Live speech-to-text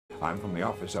I'm from the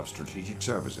Office of Strategic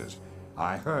Services.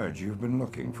 I heard you've been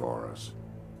looking for us.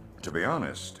 To be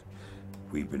honest,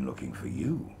 we've been looking for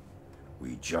you.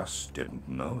 We just didn't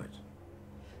know it.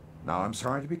 Now, I'm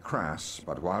sorry to be crass,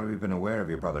 but while we've been aware of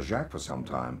your brother Jacques for some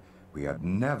time, we had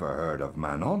never heard of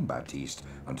Manon Baptiste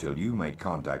until you made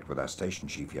contact with our station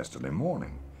chief yesterday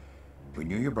morning. We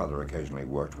knew your brother occasionally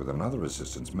worked with another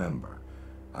resistance member.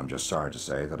 I'm just sorry to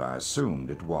say that I assumed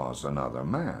it was another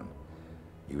man.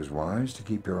 He was wise to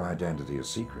keep your identity a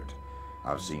secret.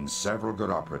 I've seen several good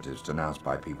operatives denounced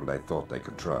by people they thought they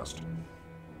could trust.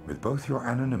 With both your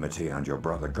anonymity and your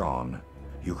brother gone,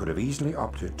 you could have easily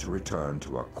opted to return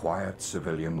to a quiet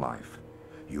civilian life.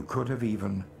 You could have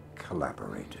even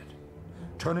collaborated.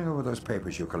 Turning over those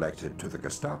papers you collected to the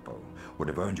Gestapo would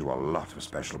have earned you a lot of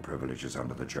special privileges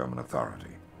under the German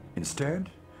authority. Instead,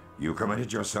 you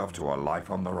committed yourself to a life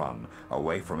on the run,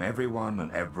 away from everyone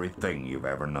and everything you've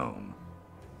ever known.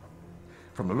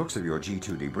 From the looks of your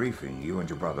G2 debriefing, you and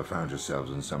your brother found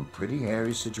yourselves in some pretty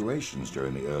hairy situations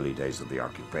during the early days of the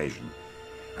occupation.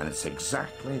 And it's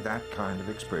exactly that kind of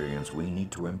experience we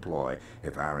need to employ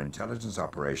if our intelligence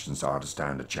operations are to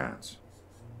stand a chance.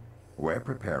 We're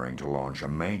preparing to launch a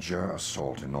major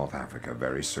assault in North Africa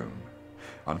very soon.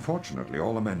 Unfortunately,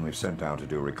 all the men we've sent down to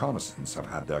do reconnaissance have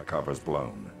had their covers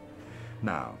blown.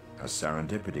 Now, as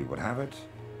serendipity would have it,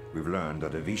 we've learned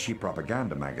that a Vichy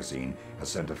propaganda magazine has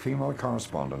sent a female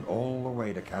correspondent all the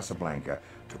way to Casablanca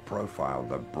to profile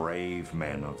the brave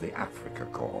men of the Africa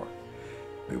Corps.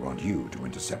 We want you to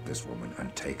intercept this woman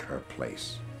and take her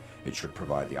place. It should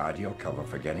provide the ideal cover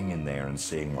for getting in there and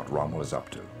seeing what Rommel is up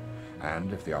to.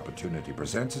 And if the opportunity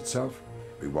presents itself,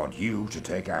 we want you to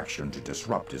take action to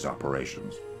disrupt his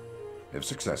operations. If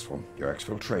successful, your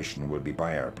exfiltration will be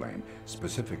by airplane,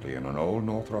 specifically in an old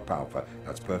Northrop Alpha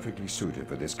that's perfectly suited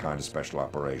for this kind of special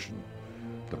operation.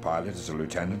 The pilot is a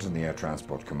lieutenant in the Air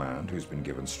Transport Command who's been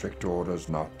given strict orders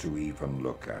not to even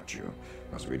look at you,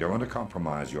 as we don't want to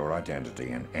compromise your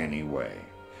identity in any way.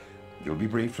 You'll be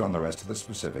briefed on the rest of the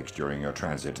specifics during your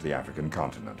transit to the African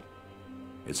continent.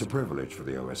 It's a privilege for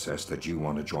the OSS that you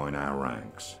want to join our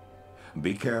ranks.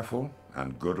 Be careful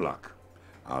and good luck.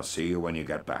 I'll see you when you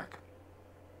get back.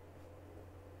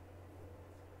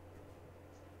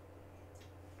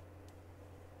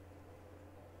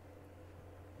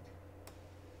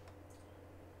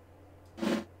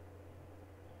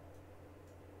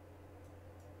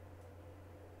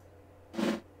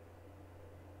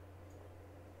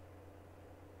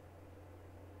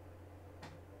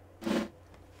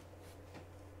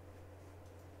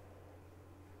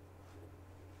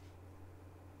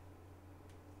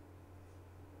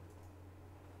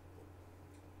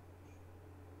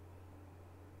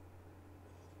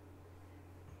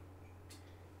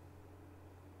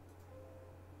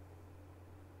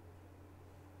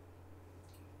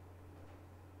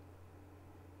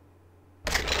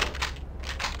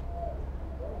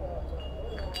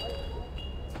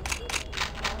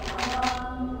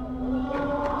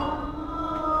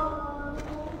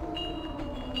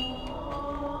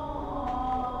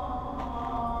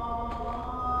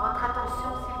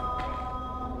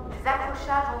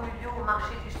 Ont eu lieu au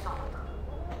marché du centre.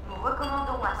 Nous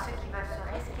recommandons à ceux qui veulent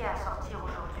se risquer à sortir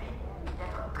aujourd'hui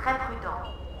d'être très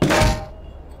prudents.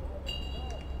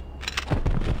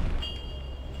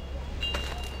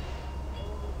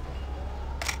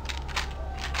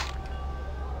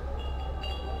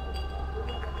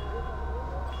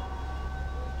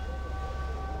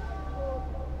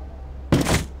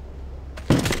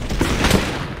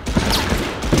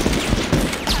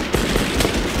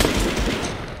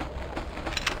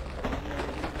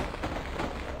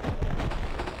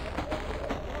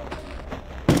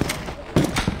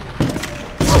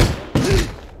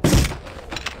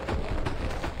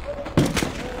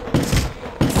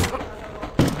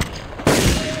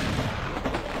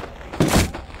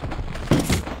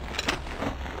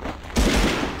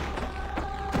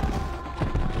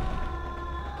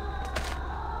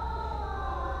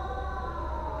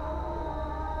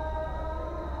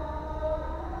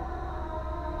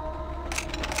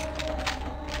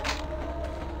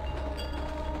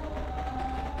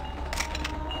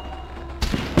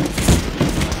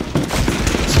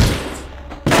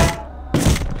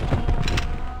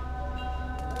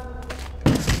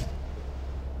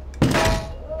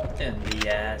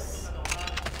 Yes.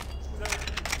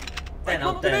 Ten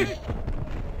out of 10.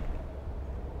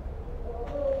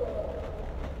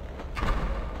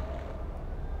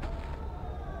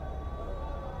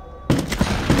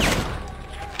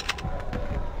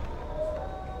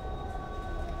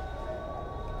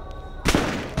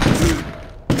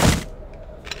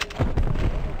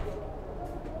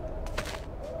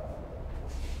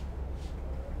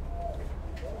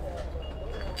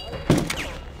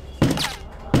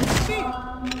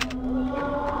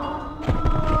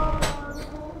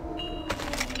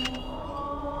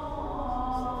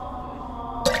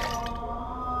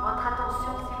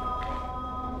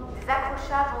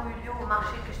 accrochages ont eu lieu au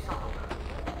marché du centre.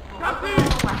 Nous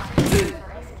recommandons à ceux qui veulent se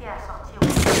risquer à sortir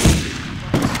aujourd'hui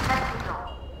d'être très prudents.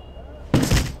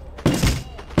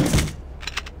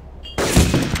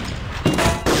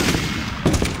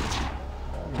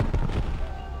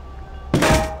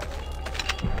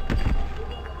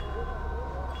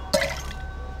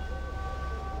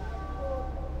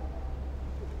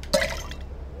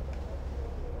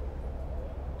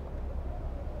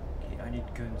 Okay, I need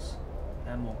guns.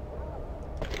 Ammo.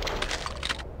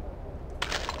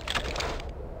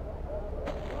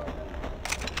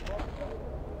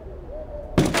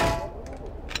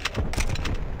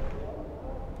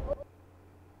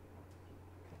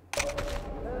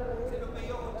 C'est le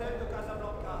meilleur hôtel de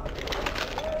Casablanca.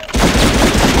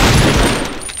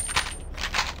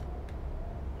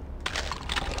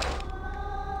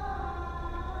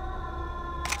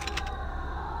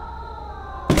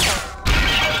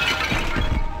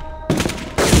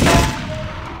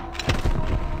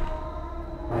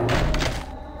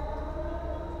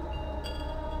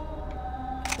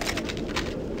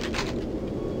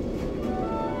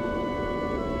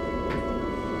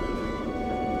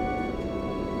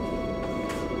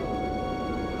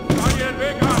 Daniel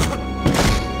Vega!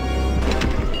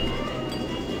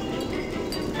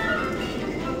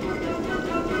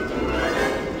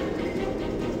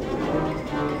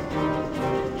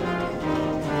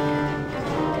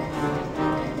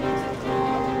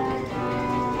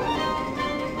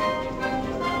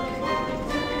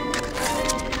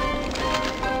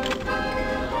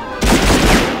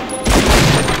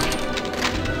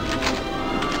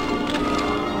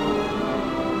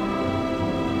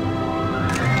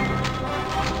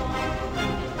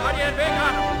 Daniel Vega!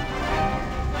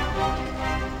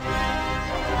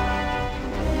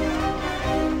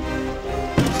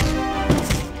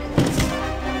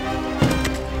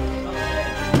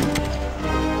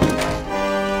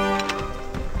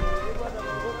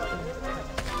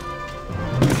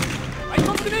 Hij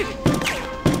komt er niet!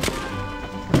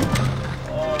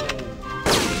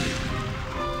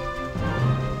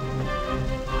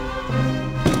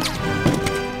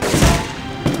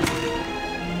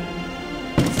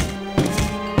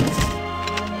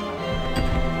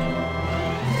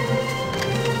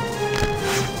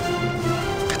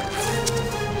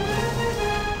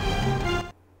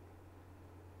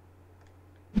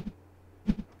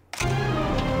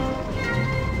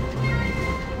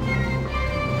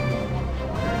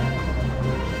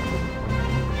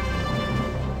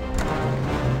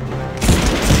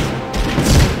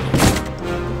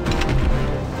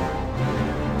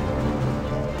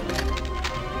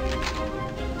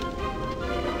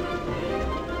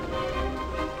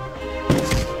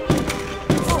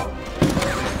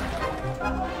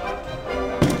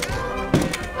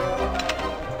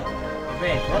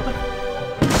 Wait, what the